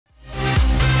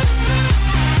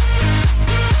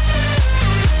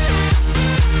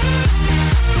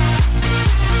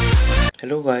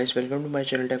guys, welcome to my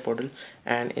channel Tech Portal,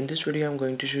 and in this video I'm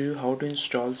going to show you how to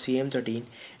install CM13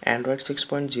 Android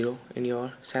 6.0 in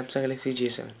your Samsung Galaxy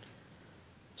J7.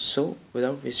 So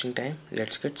without wasting time,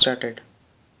 let's get started.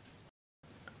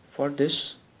 For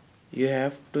this you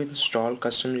have to install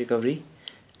Custom Recovery.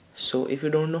 So if you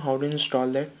don't know how to install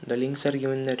that, the links are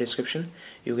given in the description.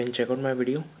 You can check out my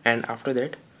video, and after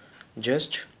that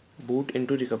just boot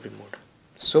into recovery mode.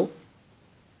 So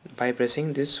by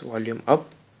pressing this volume up,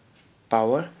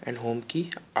 power and home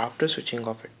key after switching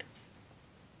off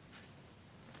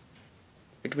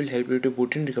it will help you to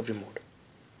boot in recovery mode.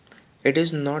 It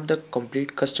is not the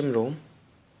complete custom ROM,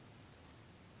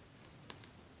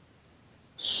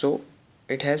 so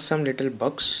it has some little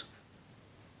bugs.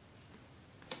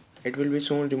 It will be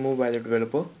soon removed by the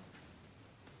developer.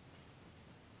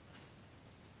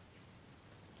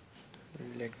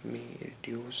 Let me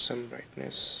reduce some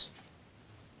brightness.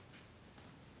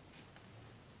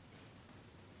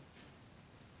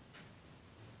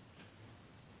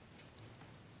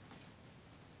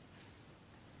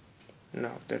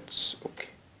 Now that's okay.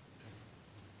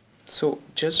 So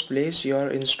just place your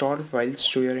installed files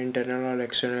to your internal or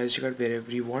external SD card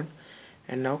wherever you want,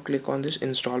 and now click on this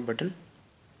install button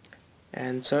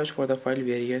and search for the file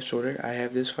where you have stored it. I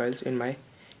have these files in my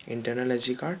internal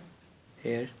SD card.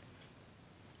 Here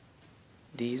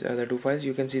these are the two files.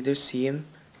 You can see this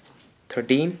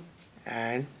CM13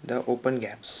 and the open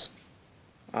gaps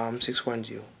ARM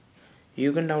 6.0.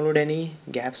 You can download any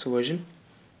gaps version.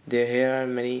 Here are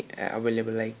many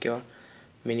available, like your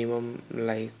minimum,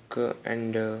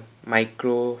 and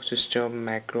micro, system,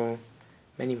 macro,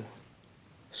 many more.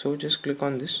 So just click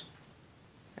on this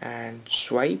and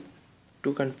swipe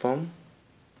to confirm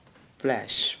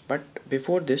flash. But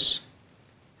before this,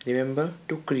 remember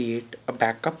to create a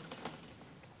backup,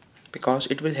 because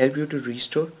it will help you to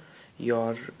restore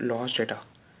your lost data.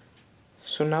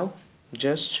 So now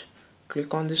just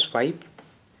click on this wipe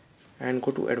and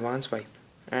go to advanced wipe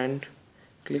and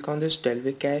click on this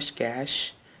Delve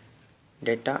cache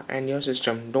data and your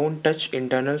system. Don't touch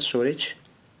internal storage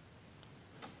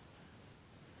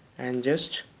and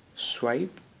just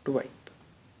swipe to wipe,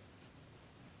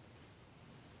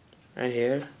 and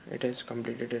here it has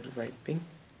completed its wiping.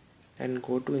 And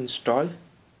go to install,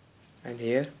 and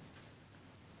here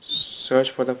search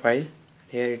for the file.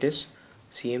 Here it is,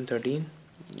 CM13.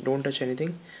 Don't touch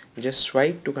anything, just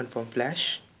swipe to confirm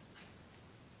flash,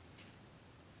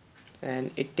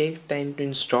 and it takes time to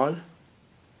install,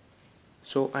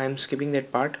 so I am skipping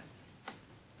that part.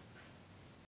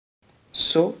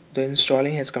 So the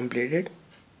installing has completed,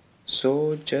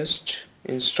 so just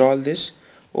install this,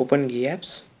 open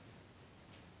GApps,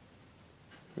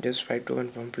 just swipe to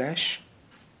confirm flash,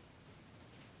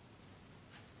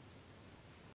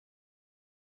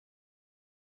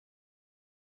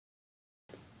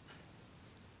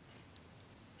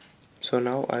 so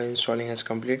now our installing has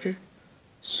completed.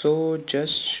 So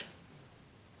just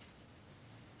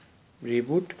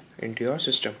reboot into your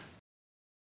system.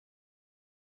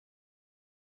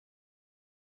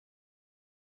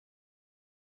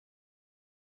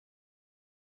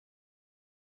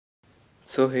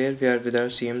 So here we are with our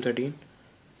CM13.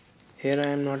 Here I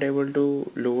am not able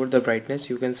to lower the brightness.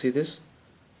 You can see this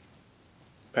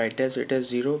brightness, it is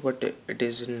 0, but it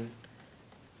is in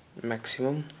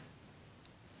maximum.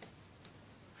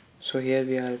 So here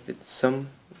we are with some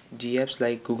GApps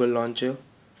like Google Launcher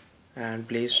and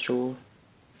Play Store,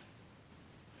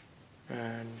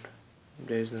 and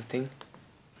there is nothing.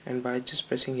 And by just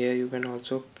pressing here, you can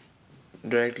also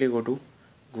directly go to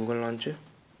Google Launcher.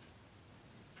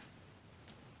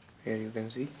 Here you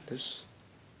can see this,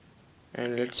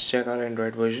 and let's check our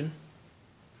Android version.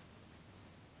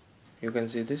 You can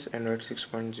see this Android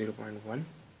 6.0.1,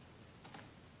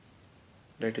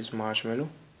 that is Marshmallow.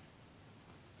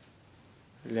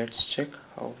 Let's check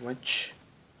how much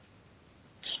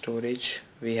storage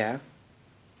we have.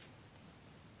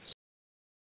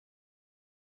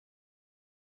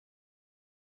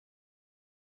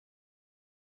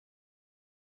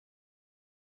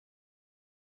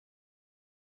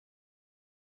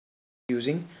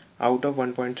 Using out of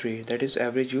 1.3, that is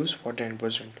average use for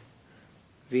 10%.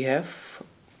 We have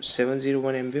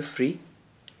 701 MB free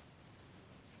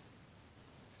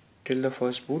till the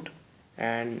first boot,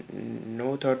 and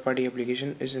no third-party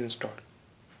application is installed.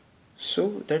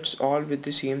 So that's all with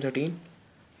the CM13.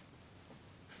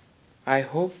 I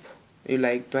hope you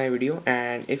liked my video,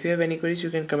 and if you have any queries,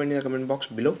 you can comment in the comment box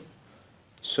below.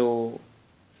 So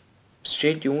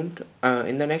stay tuned.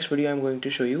 In the next video I'm going to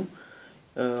show you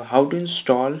how to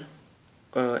install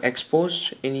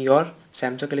Xposed in your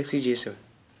Samsung Galaxy J7.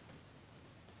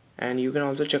 and you can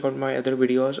also check out my other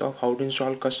videos of how to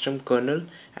install custom kernel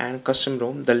and custom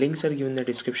ROM. The links are given in the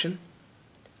description,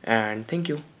 and thank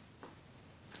you.